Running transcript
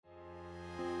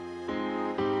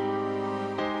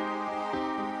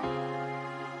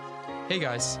Hey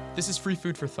guys, this is Free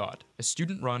Food for Thought, a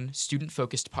student-run,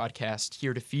 student-focused podcast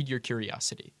here to feed your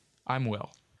curiosity. I'm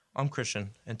Will. I'm Christian,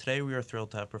 and today we are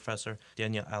thrilled to have Professor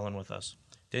Danielle Allen with us.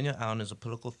 Danielle Allen is a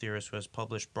political theorist who has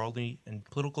published broadly in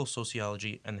political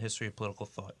sociology and the history of political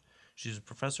thought. She's a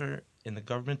professor in the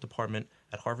government department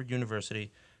at Harvard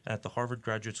University and at the Harvard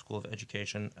Graduate School of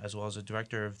Education, as well as a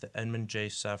director of the Edmund J.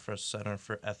 Safra Center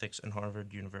for Ethics in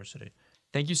Harvard University.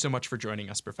 Thank you so much for joining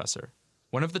us, Professor.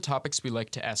 One of the topics we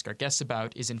like to ask our guests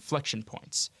about is inflection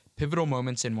points, pivotal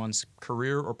moments in one's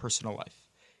career or personal life.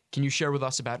 Can you share with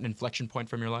us about an inflection point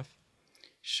from your life?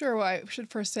 Sure. Well, I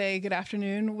should first say good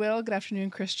afternoon, Will. Good afternoon,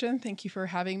 Christian. Thank you for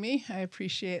having me. I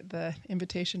appreciate the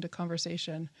invitation to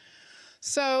conversation.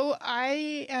 So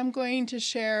I am going to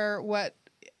share what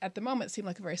at the moment seemed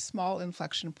like a very small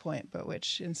inflection point, but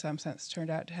which in some sense turned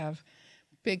out to have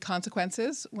big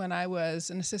consequences when I was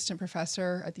an assistant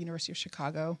professor at the University of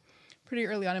Chicago pretty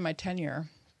early on in my tenure.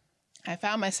 I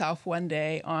found myself one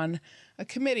day on a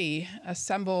committee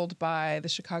assembled by the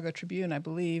Chicago Tribune, I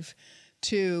believe,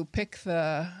 to pick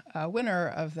the winner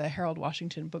of the Harold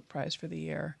Washington Book Prize for the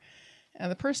year.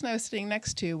 And the person I was sitting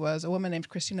next to was a woman named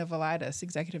Christina Valaitis,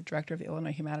 executive director of the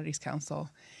Illinois Humanities Council.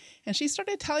 And she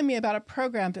started telling me about a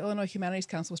program the Illinois Humanities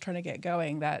Council was trying to get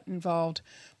going that involved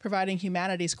providing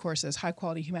humanities courses,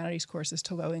 high-quality humanities courses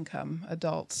to low-income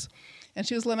adults. And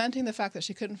she was lamenting the fact that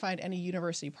she couldn't find any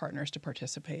university partners to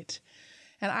participate.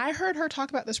 And I heard her talk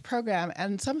about this program,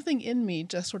 and something in me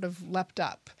just sort of leapt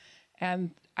up.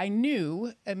 And I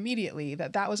knew immediately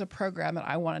that that was a program that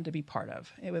I wanted to be part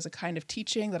of. It was a kind of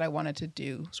teaching that I wanted to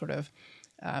do, sort of,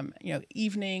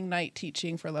 evening, night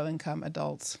teaching for low-income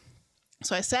adults.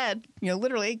 So I said,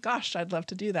 literally, gosh, I'd love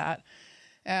to do that.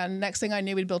 And next thing I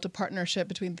knew, we'd built a partnership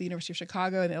between the University of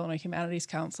Chicago and the Illinois Humanities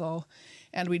Council.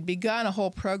 And we'd begun a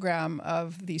whole program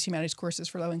of these humanities courses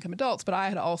for low-income adults. But I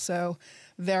had also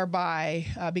thereby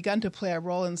begun to play a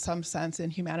role in some sense in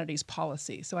humanities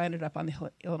policy. So I ended up on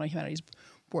the Illinois Humanities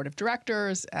Board of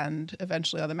Directors and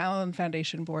eventually on the Mellon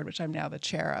Foundation Board, which I'm now the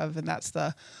chair of. And that's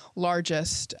the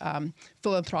largest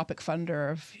philanthropic funder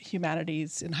of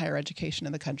humanities in higher education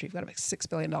in the country. We've got about $6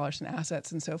 billion in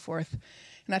assets and so forth.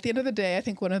 And at the end of the day, I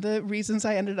think one of the reasons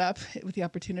I ended up with the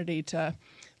opportunity to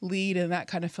lead in that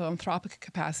kind of philanthropic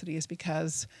capacity is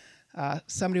because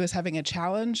somebody was having a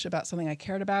challenge about something I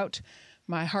cared about.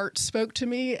 My heart spoke to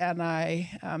me, and I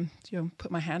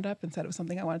put my hand up and said it was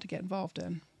something I wanted to get involved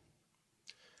in.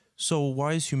 So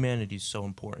why is humanities so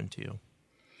important to you?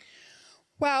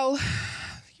 Well,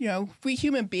 we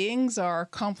human beings are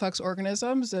complex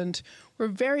organisms, and we're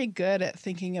very good at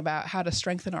thinking about how to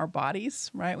strengthen our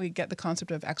bodies, right? We get the concept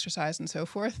of exercise and so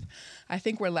forth. I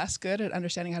think we're less good at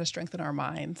understanding how to strengthen our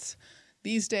minds.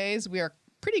 These days, we are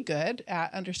pretty good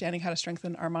at understanding how to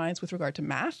strengthen our minds with regard to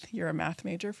math. You're a math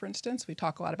major, for instance. We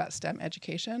talk a lot about STEM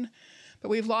education. But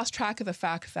we've lost track of the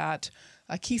fact that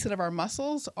a key set of our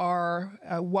muscles are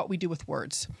what we do with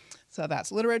words. So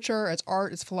that's literature, it's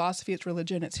art, it's philosophy, it's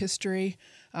religion, it's history.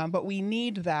 But we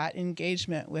need that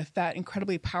engagement with that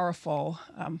incredibly powerful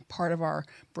part of our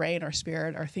brain, our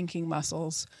spirit, our thinking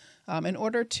muscles in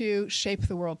order to shape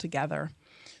the world together.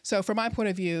 So from my point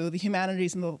of view, the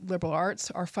humanities and the liberal arts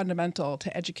are fundamental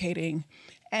to educating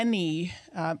any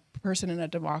person in a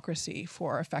democracy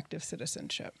for effective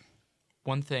citizenship.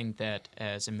 One thing that,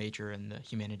 as a major in the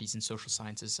humanities and social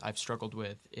sciences, I've struggled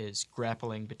with is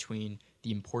grappling between the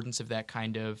importance of that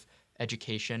kind of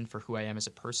education for who I am as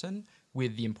a person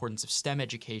with the importance of STEM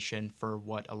education for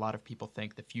what a lot of people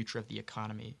think the future of the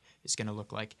economy is going to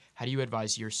look like. How do you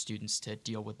advise your students to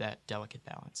deal with that delicate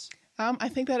balance? I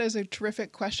think that is a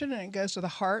terrific question, and it goes to the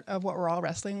heart of what we're all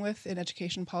wrestling with in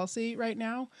education policy right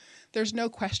now. There's no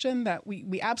question that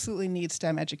we absolutely need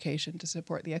STEM education to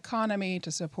support the economy,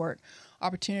 to support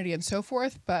opportunity and so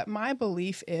forth. But my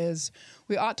belief is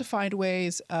we ought to find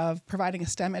ways of providing a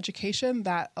STEM education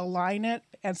that align it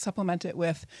and supplement it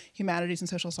with humanities and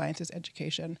social sciences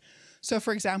education. So,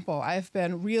 for example, I've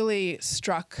been really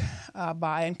struck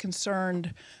by and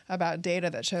concerned about data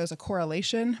that shows a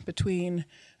correlation between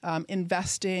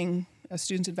investing a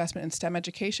student's investment in STEM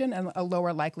education and a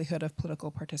lower likelihood of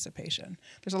political participation.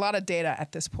 There's a lot of data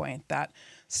at this point that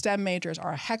STEM majors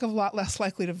are a heck of a lot less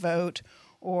likely to vote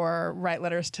or write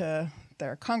letters to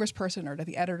their congressperson or to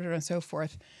the editor and so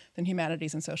forth than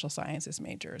humanities and social sciences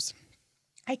majors.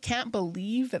 I can't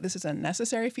believe that this is a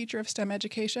necessary feature of STEM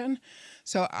education.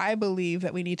 So I believe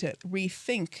that we need to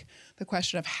rethink the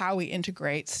question of how we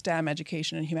integrate STEM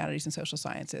education and humanities and social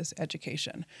sciences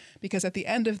education. Because at the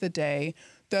end of the day,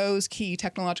 those key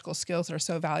technological skills that are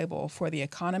so valuable for the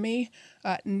economy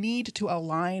need to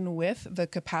align with the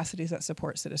capacities that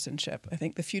support citizenship. I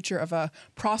think the future of a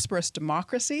prosperous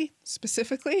democracy,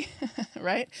 specifically,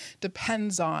 right,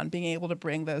 depends on being able to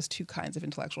bring those two kinds of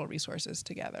intellectual resources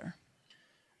together.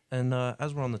 And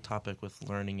as we're on the topic with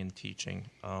learning and teaching,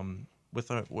 when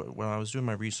I was doing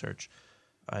my research,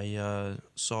 I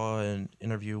saw an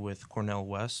interview with Cornel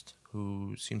West,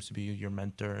 who seems to be your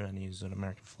mentor, and he's an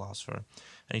American philosopher.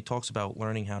 And he talks about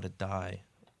learning how to die,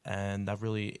 and that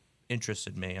really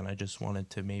interested me, and I just wanted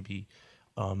to maybe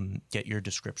get your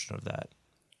description of that.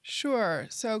 Sure.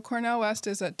 So Cornel West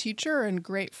is a teacher and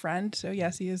great friend. So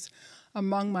yes, he is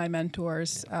among my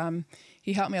mentors.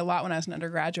 He helped me a lot when I was an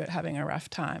undergraduate having a rough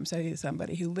time. So he's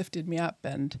somebody who lifted me up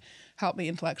and helped me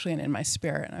intellectually and in my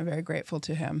spirit. And I'm very grateful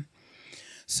to him.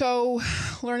 So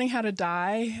learning how to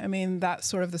die, I mean, that's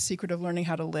sort of the secret of learning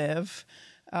how to live.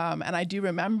 And I do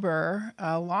remember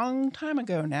a long time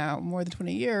ago now, more than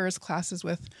 20 years, classes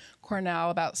with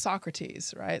Cornel about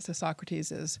Socrates, right? So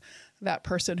Socrates is that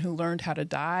person who learned how to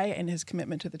die and his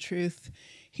commitment to the truth.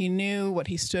 He knew what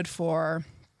he stood for.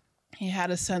 He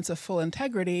had a sense of full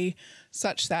integrity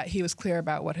such that he was clear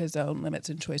about what his own limits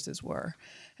and choices were.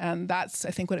 And that's,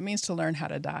 I think, what it means to learn how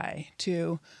to die,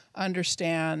 to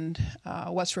understand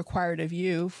what's required of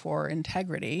you for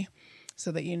integrity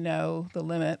so that you know the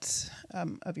limits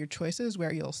of your choices,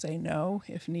 where you'll say no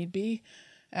if need be,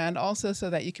 and also so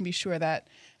that you can be sure that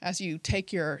as you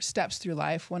take your steps through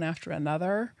life one after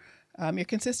another, you're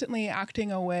consistently acting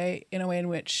in a way in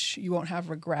which you won't have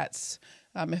regrets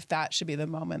if that should be the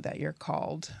moment that you're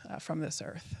called from this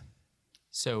earth.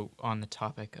 So on the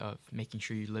topic of making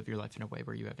sure you live your life in a way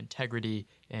where you have integrity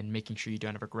and making sure you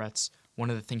don't have regrets, one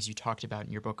of the things you talked about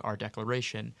in your book, Our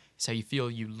Declaration, is how you feel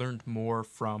you learned more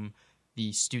from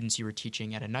the students you were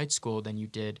teaching at a night school than you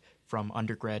did from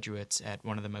undergraduates at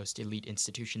one of the most elite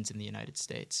institutions in the United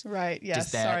States. Right,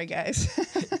 yes. Sorry, guys.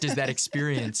 Does that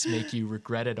experience make you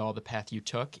regret at all the path you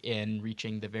took in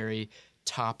reaching the very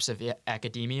tops of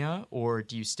academia, or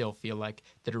do you still feel like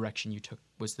the direction you took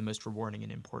was the most rewarding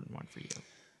and important one for you?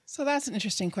 So that's an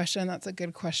interesting question. That's a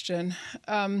good question.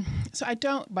 So I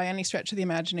don't, by any stretch of the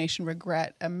imagination,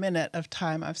 regret a minute of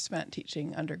time I've spent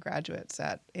teaching undergraduates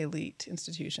at elite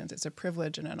institutions. It's a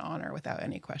privilege and an honor without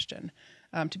any question.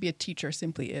 To be a teacher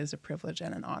simply is a privilege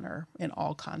and an honor in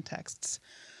all contexts.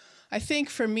 I think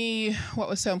for me, what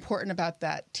was so important about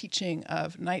that teaching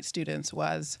of night students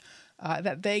was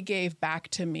that they gave back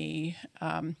to me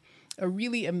a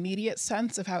really immediate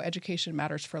sense of how education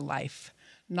matters for life,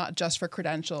 not just for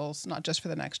credentials, not just for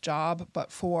the next job,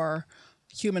 but for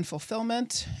human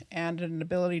fulfillment and an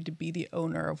ability to be the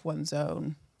owner of one's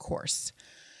own course.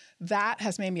 That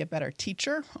has made me a better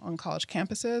teacher on college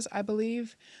campuses, I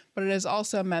believe, but it has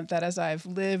also meant that as I've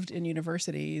lived in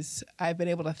universities, I've been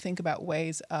able to think about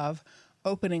ways of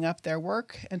opening up their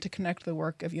work and to connect the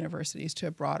work of universities to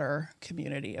a broader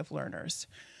community of learners.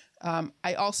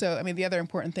 The other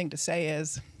important thing to say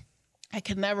is I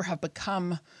could never have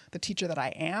become the teacher that I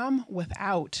am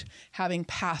without having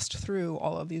passed through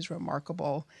all of these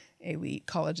remarkable elite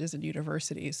colleges and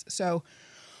universities. So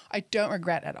I don't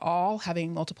regret at all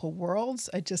having multiple worlds.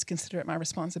 I just consider it my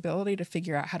responsibility to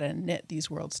figure out how to knit these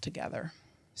worlds together.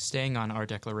 Staying on Our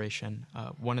Declaration,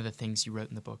 one of the things you wrote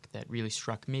in the book that really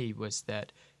struck me was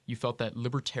that you felt that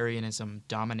libertarianism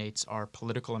dominates our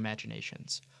political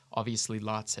imaginations. Obviously,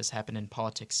 lots has happened in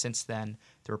politics since then.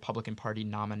 The Republican Party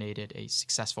nominated a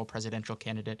successful presidential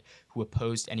candidate who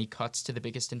opposed any cuts to the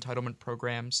biggest entitlement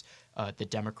programs. The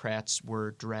Democrats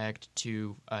were dragged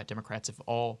to Democrats of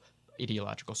all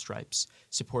ideological stripes,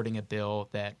 supporting a bill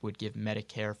that would give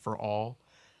Medicare for all.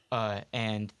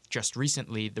 And just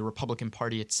recently, the Republican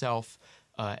Party itself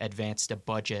advanced a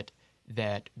budget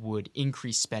that would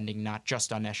increase spending not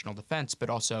just on national defense, but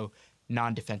also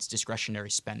non-defense discretionary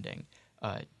spending.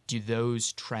 Do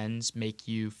those trends make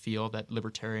you feel that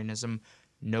libertarianism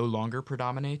no longer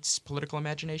predominates political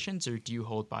imaginations, or do you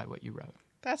hold by what you wrote?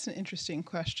 That's an interesting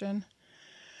question.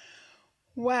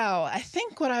 Well, I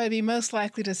think what I would be most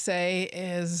likely to say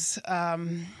is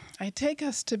I take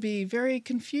us to be very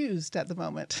confused at the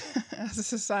moment as a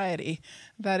society.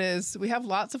 That is, we have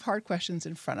lots of hard questions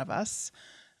in front of us.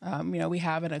 We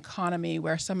have an economy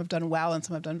where some have done well and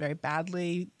some have done very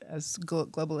badly as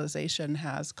globalization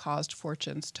has caused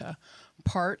fortunes to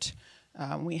part.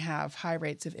 We have high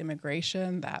rates of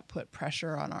immigration that put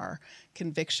pressure on our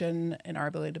conviction and our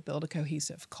ability to build a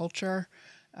cohesive culture.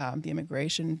 The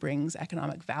immigration brings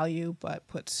economic value, but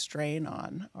puts strain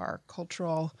on our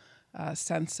cultural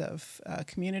sense of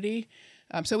community.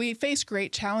 So we face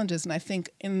great challenges, and I think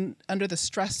under the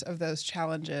stress of those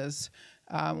challenges,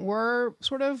 we're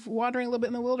sort of wandering a little bit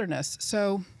in the wilderness.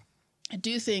 So I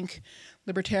do think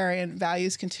libertarian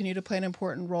values continue to play an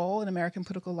important role in American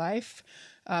political life.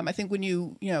 I think when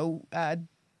you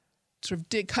sort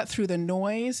of cut through the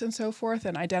noise and so forth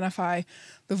and identify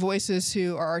the voices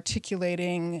who are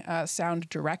articulating sound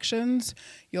directions,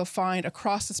 you'll find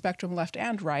across the spectrum, left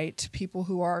and right, people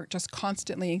who are just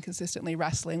constantly and consistently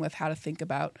wrestling with how to think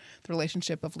about the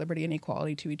relationship of liberty and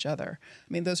equality to each other.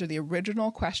 I mean, those are the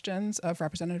original questions of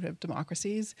representative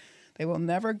democracies. They will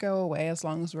never go away as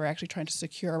long as we're actually trying to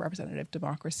secure a representative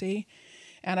democracy.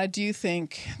 And I do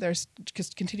think there's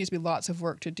just continues to be lots of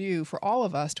work to do for all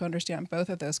of us to understand both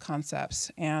of those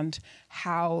concepts and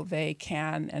how they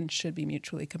can and should be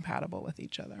mutually compatible with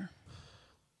each other.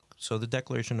 So the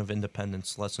Declaration of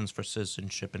Independence, Lessons for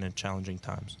Citizenship in Challenging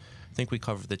Times. I think we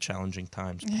covered the challenging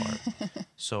times part.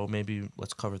 So maybe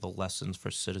let's cover the lessons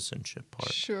for citizenship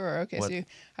part. Sure. Okay. So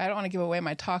I don't want to give away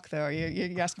my talk, though.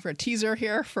 You're asking for a teaser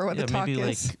here for what the talk is? Yeah, maybe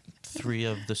like 3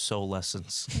 of the so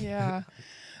lessons. Yeah.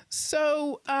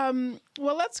 So,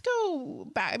 well, let's go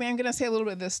back. I mean, I'm going to say a little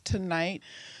bit of this tonight.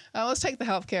 Let's take the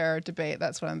healthcare debate.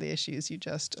 That's one of the issues you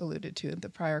just alluded to in the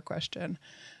prior question.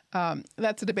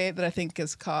 That's a debate that I think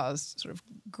has caused sort of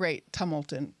great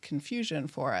tumult and confusion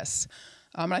for us.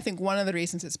 And I think one of the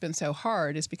reasons it's been so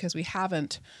hard is because we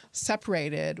haven't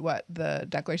separated what the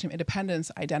Declaration of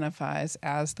Independence identifies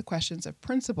as the questions of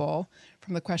principle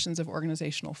from the questions of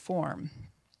organizational form.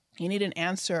 You need an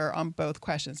answer on both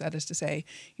questions. That is to say,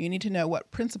 you need to know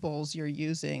what principles you're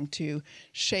using to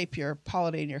shape your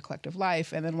polity and your collective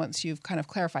life. And then once you've kind of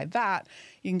clarified that,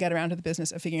 you can get around to the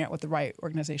business of figuring out what the right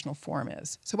organizational form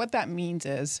is. So what that means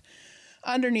is,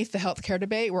 underneath the healthcare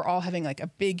debate, we're all having like a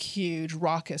big, huge,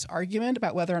 raucous argument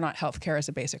about whether or not healthcare is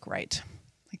a basic right.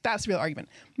 Like that's the real argument.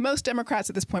 Most Democrats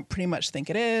at this point pretty much think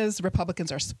it is.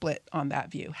 Republicans are split on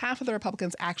that view. Half of the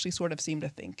Republicans actually sort of seem to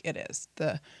think it is.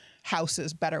 The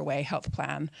House's Better Way health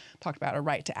plan talked about a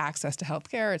right to access to health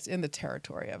care. It's in the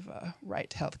territory of a right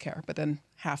to health care. But then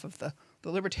half of the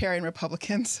libertarian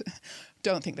Republicans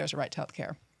don't think there's a right to health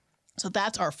care. So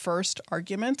that's our first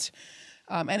argument.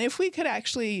 And if we could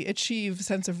actually achieve a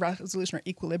sense of resolution or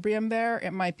equilibrium there,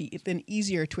 it might be then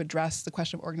easier to address the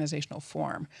question of organizational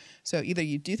form. So either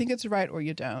you do think it's right or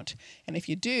you don't. And if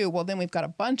you do, well, then we've got a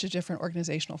bunch of different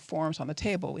organizational forms on the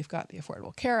table. We've got the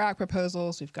Affordable Care Act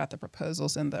proposals. We've got the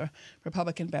proposals in the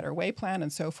Republican Better Way plan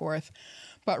and so forth.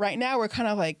 But right now we're kind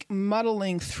of like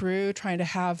muddling through trying to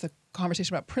have the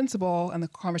conversation about principle and the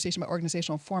conversation about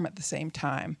organizational form at the same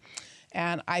time.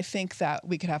 And I think that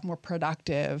we could have more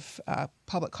productive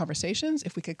public conversations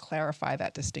if we could clarify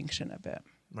that distinction a bit.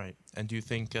 Right. And do you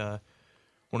think one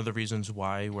of the reasons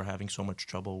why we're having so much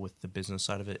trouble with the business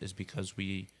side of it is because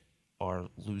we are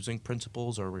losing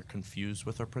principles or we're confused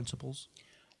with our principles?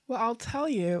 Well, I'll tell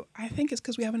you, I think it's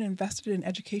because we haven't invested in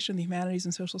education, the humanities,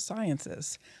 and social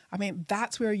sciences. I mean,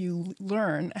 that's where you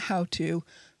learn how to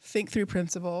think through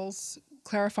principles,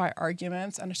 clarify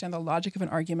arguments, understand the logic of an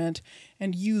argument,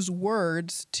 and use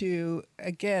words to,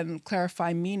 again,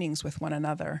 clarify meanings with one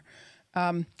another.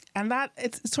 And that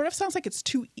it sort of sounds like it's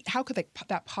too. How could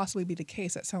that possibly be the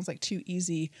case? That sounds like too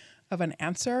easy of an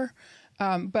answer.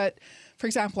 But for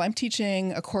example, I'm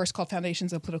teaching a course called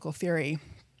Foundations of Political Theory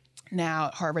now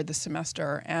at Harvard this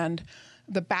semester, and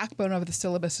the backbone of the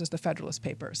syllabus is the Federalist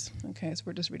Papers. Okay, so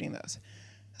we're just reading those.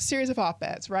 A series of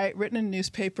op-eds, right, written in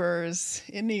newspapers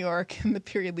in New York in the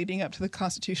period leading up to the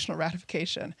constitutional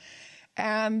ratification.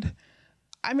 And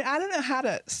I mean, I don't know how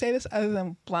to say this other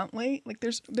than bluntly. Like,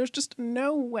 there's just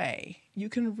no way you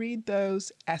can read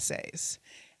those essays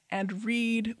and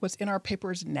read what's in our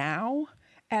papers now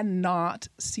and not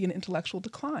see an intellectual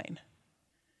decline.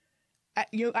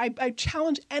 I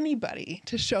challenge anybody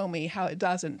to show me how it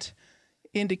doesn't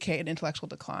indicate an intellectual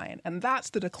decline. And that's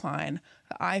the decline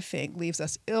that I think leaves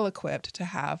us ill-equipped to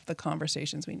have the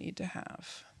conversations we need to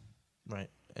have. Right.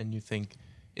 And you think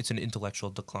it's an intellectual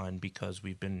decline because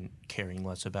we've been caring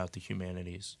less about the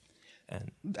humanities?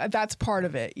 And that's part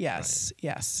of it, yes. Right.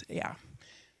 Yes, yeah.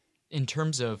 In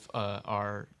terms of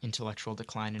our intellectual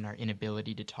decline and our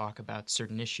inability to talk about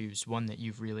certain issues, one that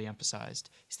you've really emphasized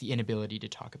is the inability to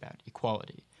talk about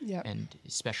equality. Yep. And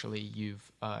especially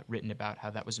you've written about how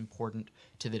that was important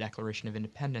to the Declaration of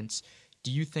Independence.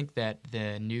 Do you think that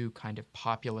the new kind of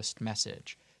populist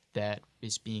message that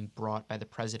is being brought by the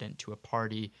president to a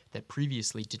party that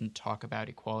previously didn't talk about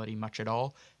equality much at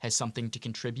all has something to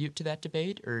contribute to that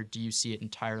debate, or do you see it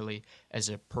entirely as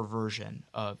a perversion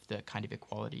of the kind of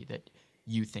equality that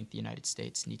you think the United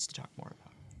States needs to talk more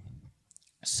about?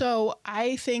 So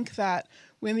I think that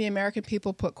when the American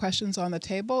people put questions on the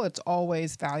table, it's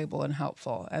always valuable and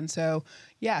helpful. And so,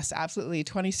 yes, absolutely.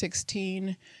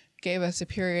 2016 gave us a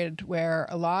period where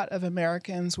a lot of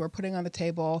Americans were putting on the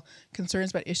table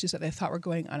concerns about issues that they thought were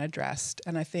going unaddressed.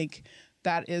 And I think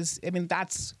that's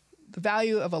the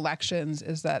value of elections,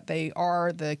 is that they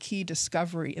are the key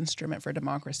discovery instrument for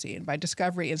democracy. And by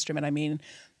discovery instrument, I mean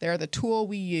they're the tool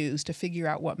we use to figure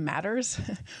out what matters,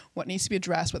 what needs to be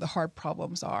addressed, what the hard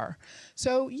problems are.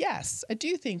 So yes, I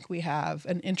do think we have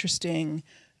an interesting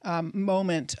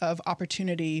moment of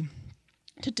opportunity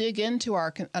to dig into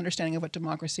our understanding of what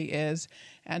democracy is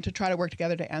and to try to work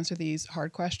together to answer these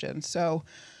hard questions. So,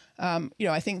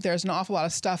 I think there's an awful lot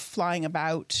of stuff flying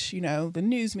about, the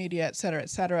news media, et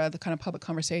cetera, the kind of public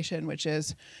conversation, which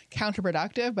is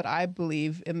counterproductive. But I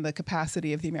believe in the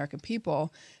capacity of the American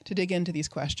people to dig into these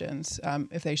questions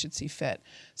if they should see fit.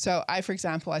 So for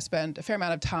example, I spend a fair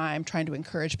amount of time trying to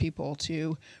encourage people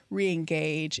to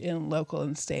re-engage in local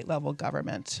and state level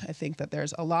government. I think that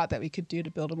there's a lot that we could do to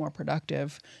build a more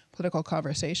productive political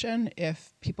conversation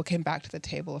if people came back to the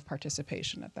table of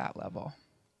participation at that level.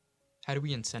 How do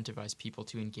we incentivize people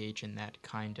to engage in that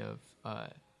kind of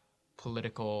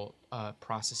political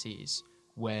processes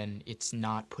when it's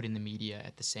not put in the media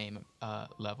at the same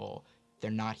level?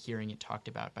 They're not hearing it talked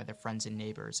about by their friends and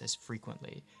neighbors as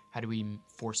frequently. How do we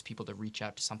force people to reach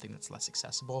out to something that's less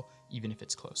accessible, even if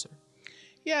it's closer?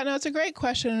 Yeah, no, it's a great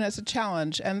question and it's a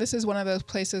challenge. And this is one of those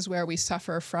places where we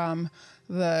suffer from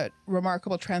the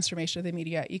remarkable transformation of the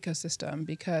media ecosystem,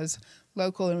 because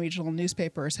local and regional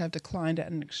newspapers have declined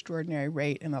at an extraordinary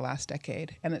rate in the last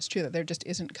decade. And it's true that there just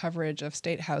isn't coverage of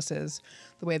state houses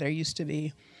the way there used to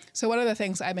be. So one of the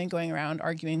things I've been going around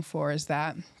arguing for is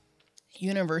that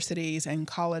universities and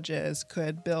colleges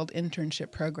could build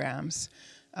internship programs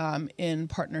in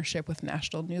partnership with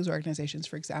national news organizations,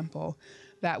 for example,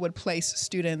 that would place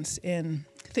students in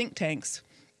think tanks,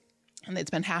 and they'd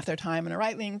spend half their time in a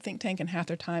right-leaning think tank and half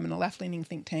their time in a left-leaning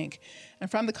think tank. And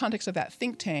from the context of that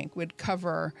think tank would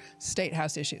cover state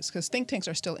house issues, because think tanks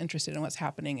are still interested in what's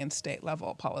happening in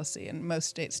state-level policy, and most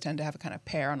states tend to have a kind of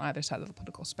pair on either side of the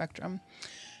political spectrum.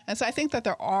 And so I think that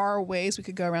there are ways we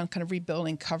could go around kind of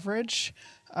rebuilding coverage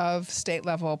of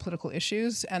state-level political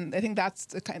issues. And I think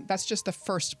that's just the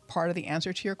first part of the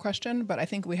answer to your question. But I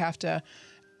think we have to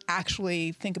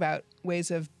actually think about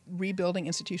ways of rebuilding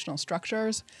institutional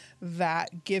structures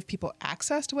that give people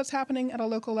access to what's happening at a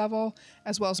local level,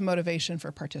 as well as motivation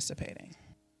for participating.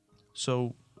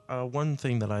 So one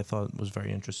thing that I thought was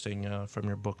very interesting from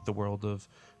your book, The World of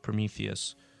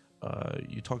Prometheus,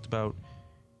 you talked about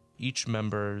each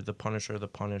member, the punisher, the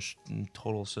punished, in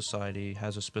total society,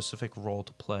 has a specific role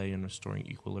to play in restoring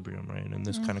equilibrium, right? And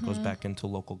this kind of goes back into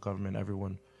local government.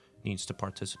 Everyone needs to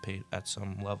participate at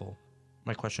some level.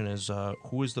 My question is,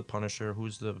 who is the punisher?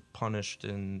 Who's the punished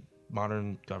in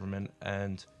modern government?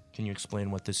 And can you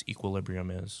explain what this equilibrium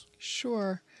is?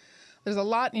 Sure. There's a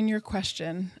lot in your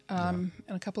question, and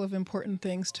a couple of important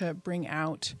things to bring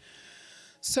out.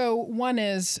 So one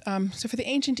is, so for the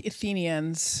ancient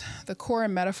Athenians, the core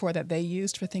metaphor that they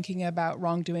used for thinking about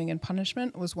wrongdoing and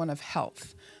punishment was one of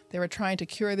health. They were trying to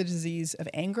cure the disease of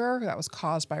anger that was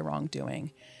caused by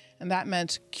wrongdoing. And that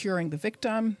meant curing the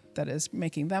victim, that is,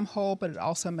 making them whole, but it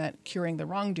also meant curing the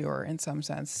wrongdoer in some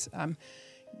sense,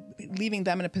 leaving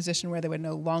them in a position where they would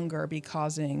no longer be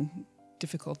causing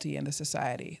difficulty in the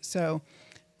society. So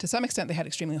to some extent, they had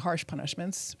extremely harsh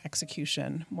punishments,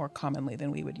 execution more commonly than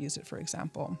we would use it, for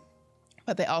example.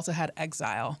 But they also had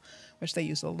exile, which they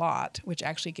used a lot, which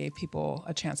actually gave people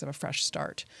a chance of a fresh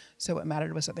start. So what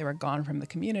mattered was that they were gone from the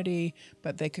community,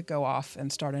 but they could go off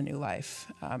and start a new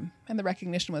life. And the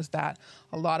recognition was that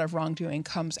a lot of wrongdoing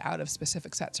comes out of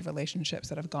specific sets of relationships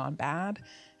that have gone bad.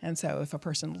 And so if a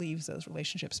person leaves those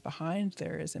relationships behind,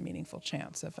 there is a meaningful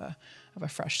chance of a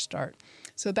fresh start.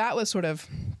 So that was sort of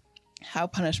how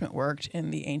punishment worked in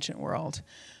the ancient world.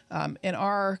 In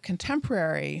our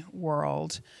contemporary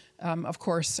world, of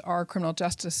course, our criminal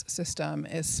justice system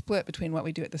is split between what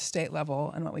we do at the state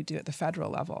level and what we do at the federal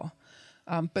level.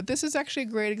 But this is actually a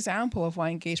great example of why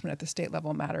engagement at the state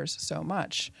level matters so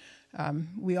much.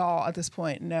 We all, at this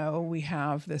point, know we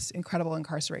have this incredible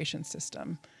incarceration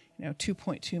system.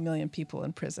 2.2 million people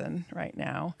in prison right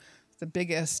now. It's the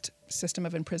biggest system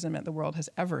of imprisonment the world has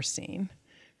ever seen.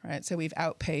 right? So we've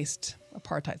outpaced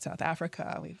apartheid South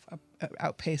Africa. We've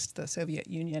outpaced the Soviet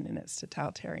Union in its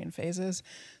totalitarian phases.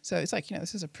 So it's like,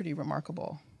 this is a pretty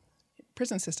remarkable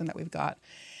prison system that we've got.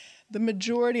 The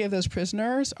majority of those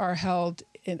prisoners are held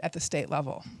at the state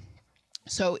level.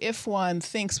 So if one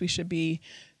thinks we should be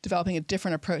developing a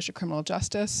different approach to criminal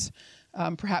justice,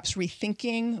 perhaps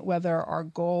rethinking whether our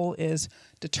goal is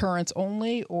deterrence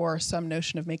only or some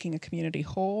notion of making a community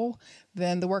whole,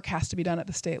 then the work has to be done at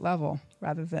the state level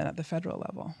rather than at the federal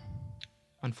level.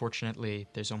 Unfortunately,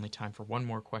 there's only time for one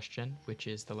more question, which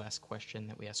is the last question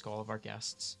that we ask all of our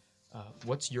guests.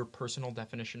 What's your personal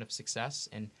definition of success,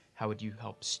 and how would you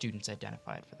help students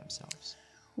identify it for themselves?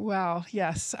 Well,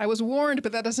 yes, I was warned,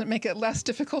 but that doesn't make it less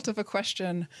difficult of a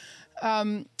question.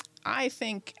 I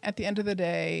think at the end of the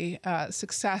day,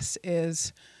 success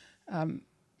is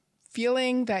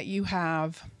feeling that you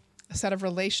have a set of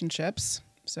relationships,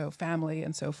 so family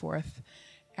and so forth,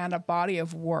 and a body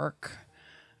of work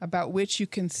about which you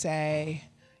can say,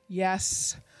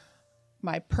 yes,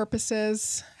 my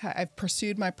purposes, I've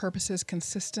pursued my purposes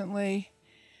consistently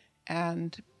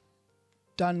and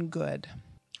done good.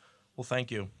 Well, thank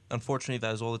you. Unfortunately,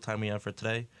 that is all the time we have for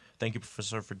today. Thank you,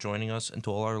 Professor, for joining us. And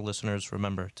to all our listeners,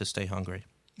 remember to stay hungry.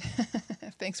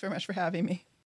 Thanks very much for having me.